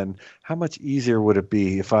done, then how much easier would it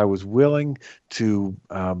be if I was willing to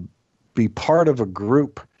be part of a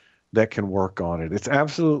group that can work on it? It's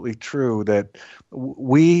absolutely true that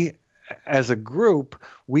we, as a group,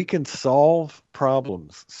 we can solve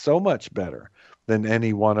problems so much better than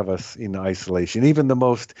any one of us in isolation, even the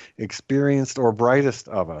most experienced or brightest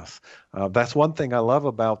of us. That's one thing I love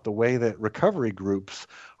about the way that recovery groups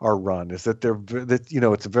are run, is that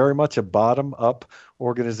it's very much a bottom-up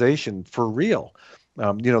organization for real.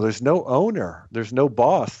 There's no owner, there's no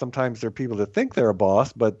boss. Sometimes there are people that think they're a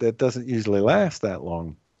boss, but that doesn't usually last that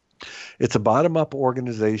long. It's a bottom-up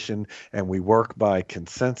organization, and we work by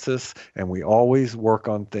consensus, and we always work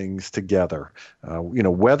on things together.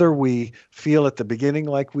 Whether we feel at the beginning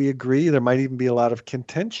like we agree, there might even be a lot of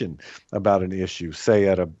contention about an issue, say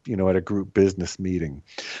at a group business meeting.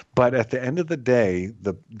 But at the end of the day,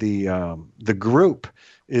 the group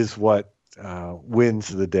is what wins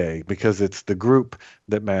the day, because it's the group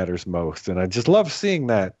that matters most. And I just love seeing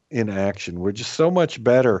that in action. We're just so much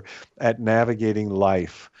better at navigating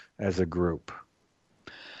life as a group.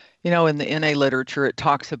 In the NA literature, it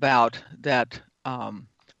talks about that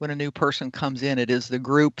when a new person comes in, it is the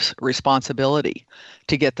group's responsibility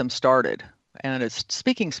to get them started. And it's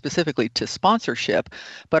speaking specifically to sponsorship,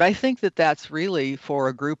 but I think that that's really for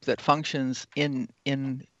a group that functions in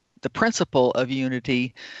the principle of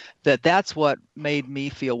unity, that's what made me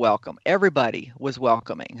feel welcome. Everybody was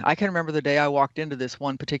welcoming. I can remember the day I walked into this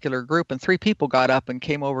one particular group and 3 people got up and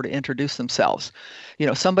came over to introduce themselves.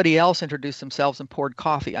 Somebody else introduced themselves and poured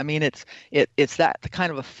coffee. I mean, it's that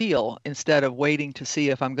kind of a feel instead of waiting to see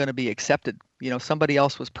if I'm going to be accepted. Somebody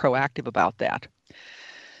else was proactive about that.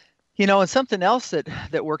 And something else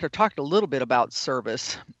that worked, I talked a little bit about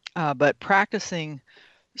service, but practicing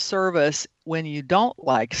service when you don't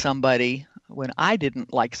like somebody, when I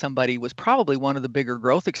didn't like somebody, was probably one of the bigger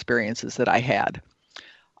growth experiences that I had.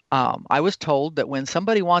 I was told that when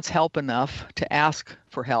somebody wants help enough to ask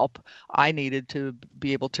for help, I needed to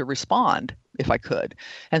be able to respond if I could.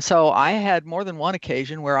 And so I had more than one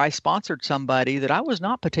occasion where I sponsored somebody that I was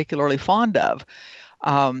not particularly fond of.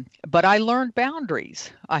 But I learned boundaries.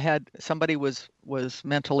 I had somebody was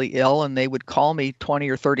mentally ill, and they would call me 20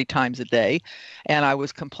 or 30 times a day, and I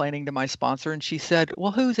was complaining to my sponsor, and she said,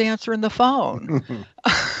 "Well, who's answering the phone?"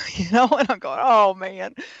 And I'm going, "Oh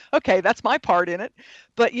man, okay, that's my part in it."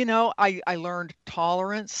 But I learned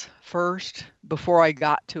tolerance first before I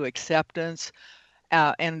got to acceptance,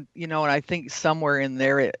 and I think somewhere in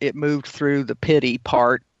there it moved through the pity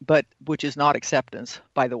part, but which is not acceptance,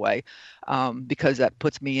 by the way. Because that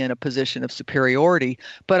puts me in a position of superiority.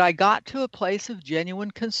 But I got to a place of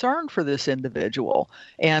genuine concern for this individual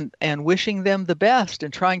and wishing them the best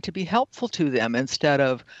and trying to be helpful to them instead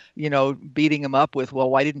of, beating them up with, well,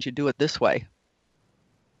 why didn't you do it this way?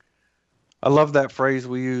 I love that phrase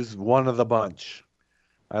we use, one of the bunch.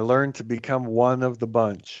 I learned to become one of the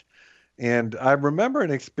bunch. And I remember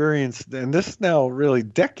an experience, and this is now really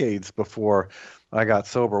decades before I got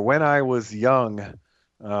sober, when I was young.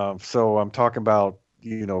 So I'm talking about,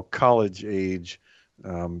 college age,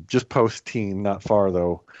 just post-teen, not far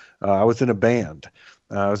though. I was in a band.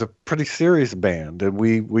 It was a pretty serious band, and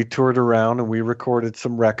we toured around and we recorded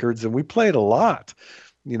some records, and we played a lot,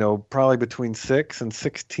 probably between 6 and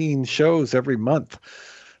 16 shows every month.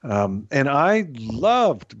 And I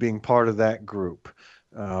loved being part of that group.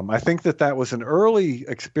 I think that was an early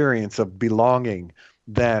experience of belonging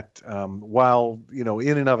that, while,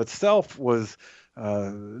 in and of itself was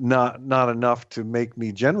not enough to make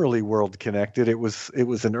me generally world connected. It was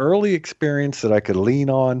an early experience that I could lean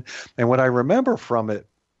on. And what I remember from it,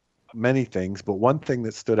 many things, but one thing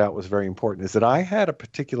that stood out was very important, is that I had a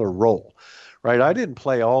particular role, right? I didn't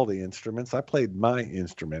play all the instruments. I played my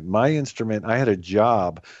instrument. I had a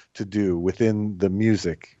job to do within the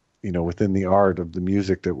music, within the art of the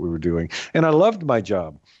music that we were doing. And I loved my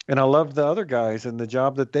job. And I loved the other guys and the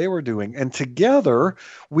job that they were doing. And together,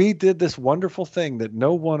 we did this wonderful thing that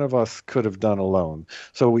no one of us could have done alone.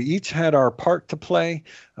 So we each had our part to play,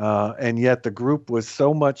 and yet the group was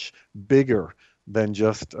so much bigger than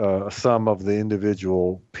just a sum of the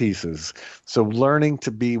individual pieces. So learning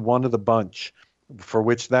to be one of the bunch, for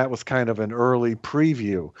which that was kind of an early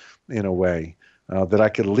preview in a way. That I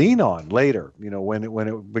could lean on later, when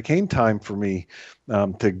it became time for me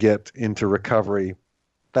to get into recovery.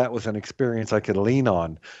 That was an experience I could lean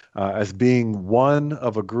on as being one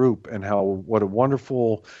of a group, and what a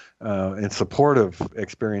wonderful and supportive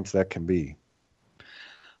experience that can be.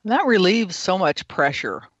 That relieves so much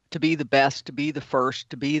pressure to be the best, to be the first,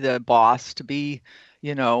 to be the boss, to be,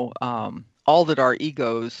 all that our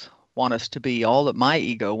egos want us to be, all that my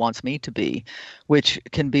ego wants me to be, which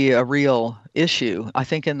can be a real issue. I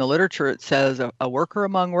think in the literature it says a worker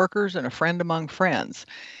among workers and a friend among friends.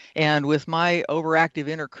 And with my overactive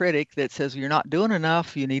inner critic that says you're not doing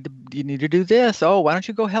enough, you need to do this. Oh, why don't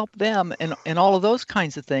you go help them? And all of those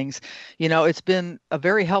kinds of things. It's been a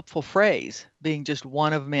very helpful phrase, being just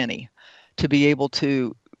one of many, to be able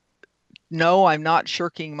to know I'm not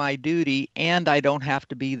shirking my duty and I don't have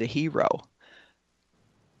to be the hero.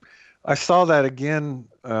 I saw that again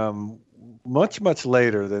much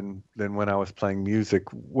later than when I was playing music,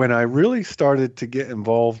 when I really started to get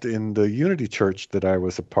involved in the Unity Church that I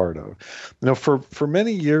was a part of. For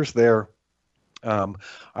many years there,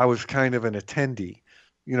 I was kind of an attendee.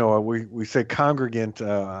 We say congregant.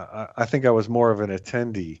 I think I was more of an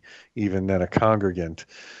attendee even than a congregant.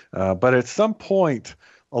 But at some point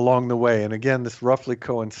along the way, and again, this roughly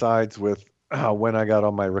coincides with when I got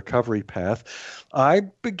on my recovery path, I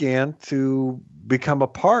began to become a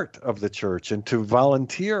part of the church and to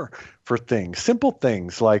volunteer for things, simple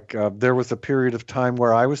things like there was a period of time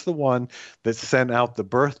where I was the one that sent out the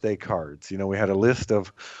birthday cards. We had a list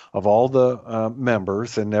of all the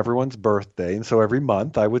members and everyone's birthday. And so every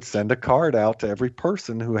month I would send a card out to every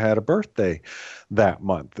person who had a birthday that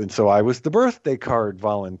month. And so I was the birthday card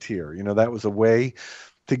volunteer. That was a way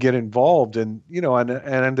to get involved, and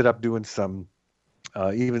ended up doing some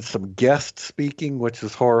even some guest speaking, which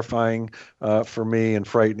was horrifying for me and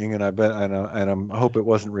frightening. And I hope it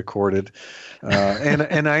wasn't recorded.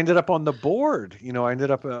 And I ended up on the board. I ended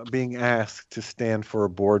up being asked to stand for a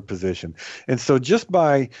board position. And so just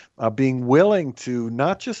by being willing to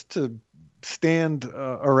not just to stand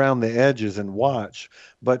around the edges and watch,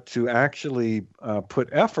 but to actually put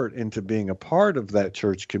effort into being a part of that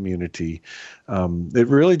church community, it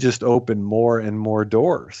really just opened more and more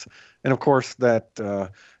doors. And of course, that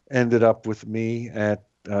ended up with me at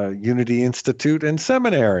Unity Institute and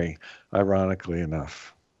Seminary, ironically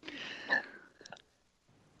enough.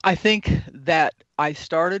 I think that I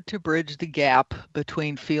started to bridge the gap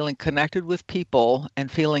between feeling connected with people and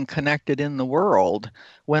feeling connected in the world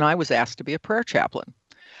when I was asked to be a prayer chaplain.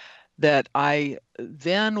 That I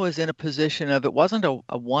then was in a position of, it wasn't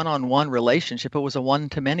a one-on-one relationship, it was a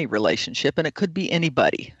one-to-many relationship, and it could be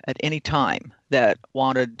anybody at any time that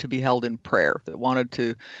wanted to be held in prayer, that wanted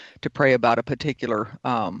to pray about a particular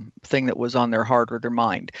thing that was on their heart or their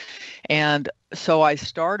mind. And so I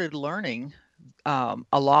started learning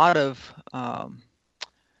a lot of,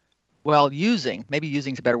 using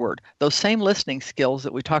is a better word, those same listening skills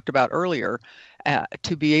that we talked about earlier,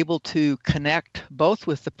 to be able to connect both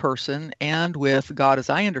with the person and with God as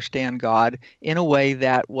I understand God in a way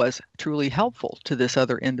that was truly helpful to this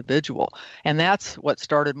other individual. And that's what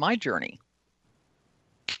started my journey.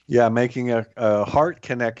 Yeah, making a heart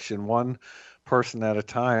connection, one person at a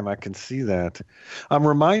time. I can see that. I'm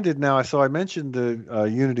reminded now, so I mentioned the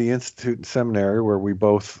Unity Institute and Seminary where we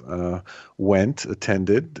both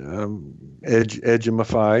attended,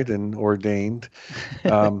 edumified and ordained,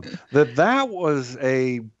 that was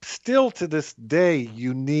a, still to this day,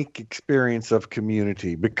 unique experience of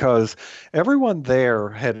community, because everyone there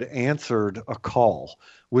had answered a call,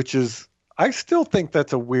 which is, I still think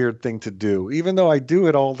that's a weird thing to do, even though I do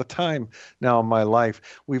it all the time now in my life.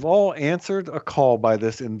 We've all answered a call by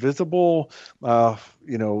this invisible,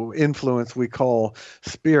 influence we call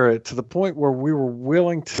spirit, to the point where we were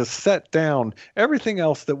willing to set down everything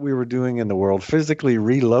else that we were doing in the world, physically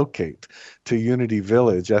relocate to Unity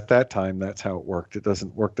Village. At that time, that's how it worked. It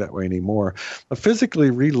doesn't work that way anymore. Physically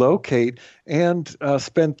relocate and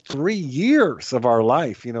spend 3 years of our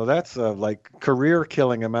life. That's a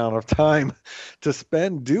career-killing amount of time to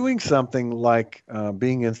spend doing something like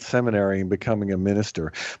being in seminary and becoming a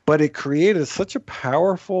minister. But it created such a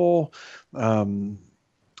powerful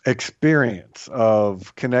experience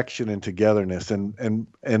of connection and togetherness.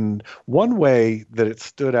 And one way that it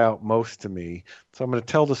stood out most to me, so I'm going to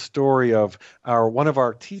tell the story of one of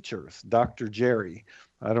our teachers, Dr. Jerry.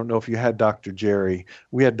 I don't know if you had Dr. Jerry.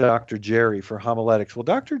 We had Dr. Jerry for homiletics. Well,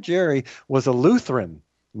 Dr. Jerry was a Lutheran,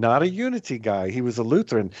 not a Unity guy. He was a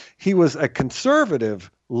Lutheran. He was a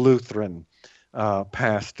conservative Lutheran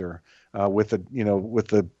pastor. With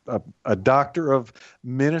a doctor of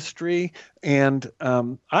ministry. And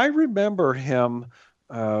I remember him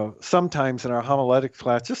sometimes in our homiletics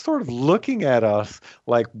class just sort of looking at us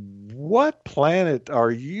like, what planet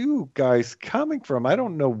are you guys coming from? I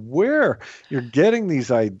don't know where you're getting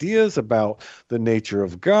these ideas about the nature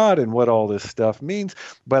of God and what all this stuff means.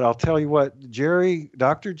 But I'll tell you what,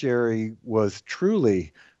 Dr. Jerry was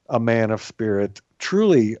truly a man of spirit,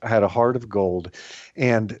 truly had a heart of gold.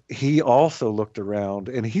 And he also looked around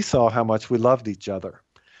and he saw how much we loved each other.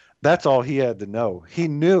 That's all he had to know. He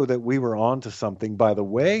knew that we were onto something by the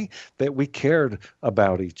way that we cared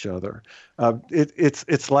about each other.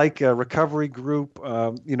 It's like a recovery group,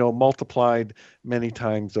 multiplied many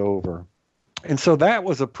times over. And so that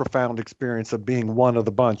was a profound experience of being one of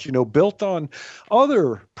the bunch, built on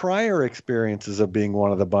other prior experiences of being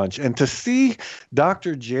one of the bunch. And to see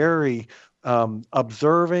Dr. Jerry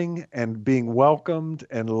observing and being welcomed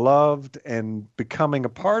and loved and becoming a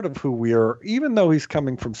part of who we are, even though he's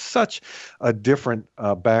coming from such a different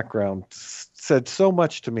background, said so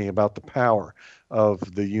much to me about the power of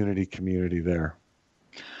the Unity community there.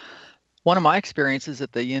 One of my experiences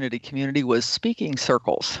at the Unity community was speaking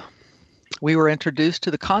circles. We were introduced to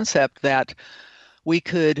the concept that we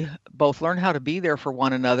could both learn how to be there for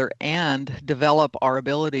one another and develop our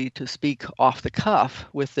ability to speak off the cuff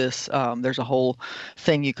with this. There's a whole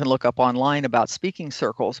thing you can look up online about speaking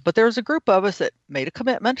circles. But there was a group of us that made a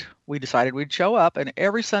commitment. We decided we'd show up, and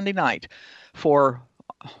every Sunday night for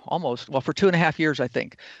for 2.5 years, I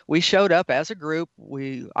think, we showed up as a group.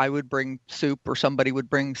 I would bring soup, or somebody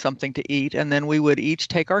would bring something to eat, and then we would each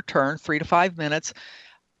take our turn, 3 to 5 minutes,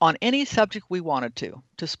 on any subject we wanted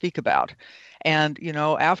to speak about. And,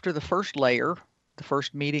 after the first layer, the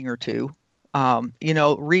first meeting or two,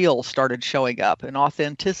 real started showing up, and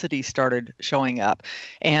authenticity started showing up,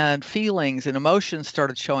 and feelings and emotions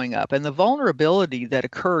started showing up. And the vulnerability that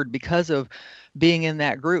occurred because of being in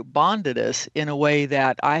that group bonded us in a way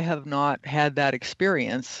that I have not had that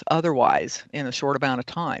experience otherwise in a short amount of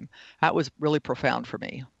time. That was really profound for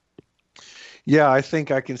me. Yeah, I think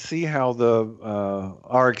I can see how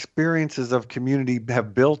our experiences of community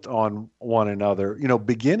have built on one another,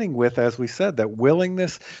 beginning with, as we said, that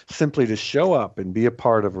willingness simply to show up and be a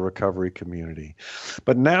part of a recovery community.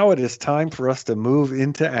 But now it is time for us to move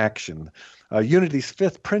into action. Unity's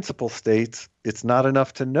 5th principle states, it's not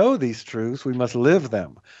enough to know these truths, we must live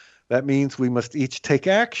them. That means we must each take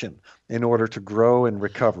action in order to grow and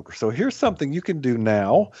recover. So here's something you can do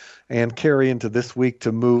now and carry into this week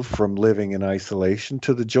to move from living in isolation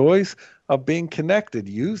to the joys of being connected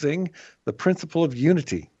using the principle of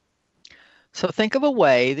unity. So think of a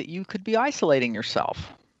way that you could be isolating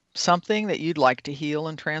yourself, something that you'd like to heal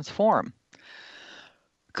and transform.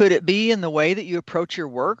 Could it be in the way that you approach your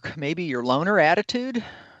work, maybe your loner attitude?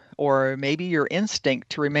 Or maybe your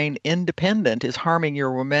instinct to remain independent is harming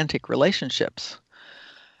your romantic relationships.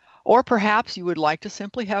 Or perhaps you would like to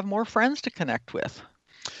simply have more friends to connect with.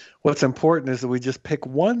 What's important is that we just pick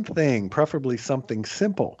one thing, preferably something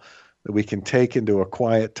simple, that we can take into a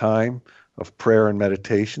quiet time of prayer and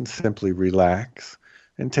meditation. Simply relax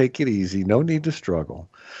and take it easy. No need to struggle.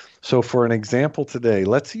 So for an example today,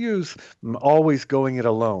 let's use always going it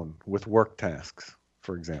alone with work tasks,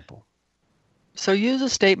 for example. So use a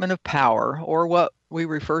statement of power, or what we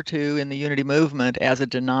refer to in the Unity movement as a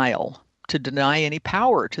denial, to deny any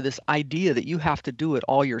power to this idea that you have to do it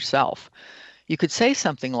all yourself. You could say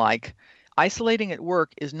something like, isolating at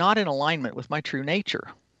work is not in alignment with my true nature.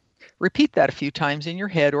 Repeat that a few times in your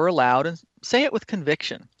head or aloud and say it with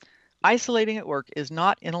conviction. Isolating at work is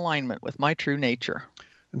not in alignment with my true nature.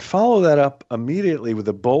 And follow that up immediately with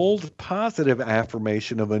a bold, positive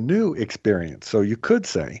affirmation of a new experience. So you could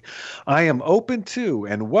say, I am open to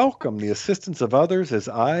and welcome the assistance of others as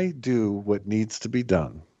I do what needs to be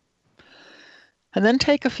done. And then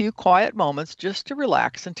take a few quiet moments just to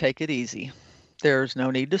relax and take it easy. There's no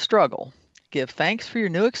need to struggle. Give thanks for your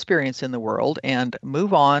new experience in the world and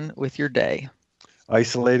move on with your day.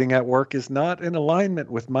 Isolating at work is not in alignment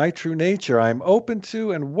with my true nature. I am open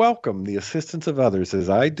to and welcome the assistance of others as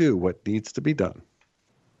I do what needs to be done.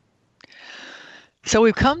 So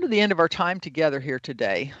we've come to the end of our time together here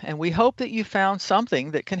today, and we hope that you found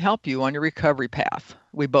something that can help you on your recovery path.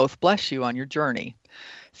 We both bless you on your journey.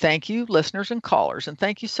 Thank you, listeners and callers, and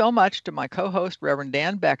thank you so much to my co-host, Reverend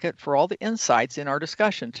Dan Beckett, for all the insights in our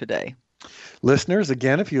discussion today. Listeners,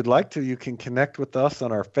 again, if you'd like to, you can connect with us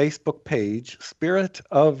on our Facebook page, Spirit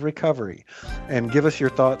of Recovery, and give us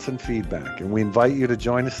your thoughts and feedback. And we invite you to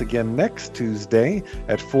join us again next Tuesday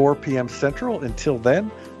at 4 p.m. Central. Until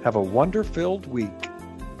then, have a wonder-filled week.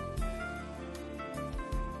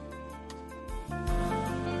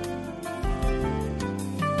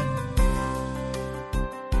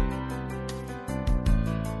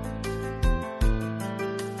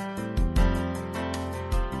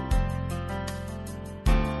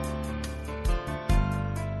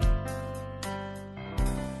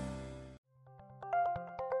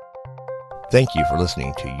 Thank you for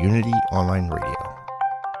listening to Unity Online Radio,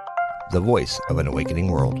 the voice of an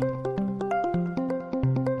awakening world.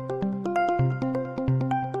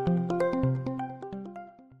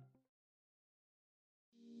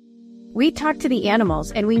 We talk to the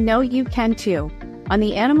animals, and we know you can too. On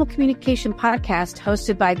the Animal Communication Podcast,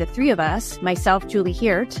 hosted by the three of us, myself, Julie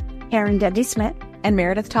Hirt, Karen Dudley-Smith, and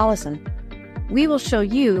Meredith Tollison. We will show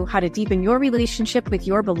you how to deepen your relationship with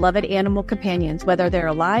your beloved animal companions, whether they're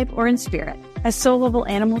alive or in spirit. As soul-level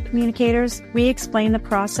animal communicators, we explain the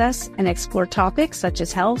process and explore topics such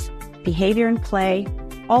as health, behavior, and play,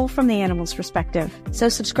 all from the animal's perspective. So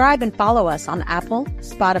subscribe and follow us on Apple,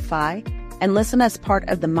 Spotify, and listen as part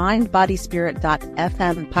of the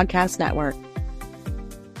MindBodySpirit.fm podcast network.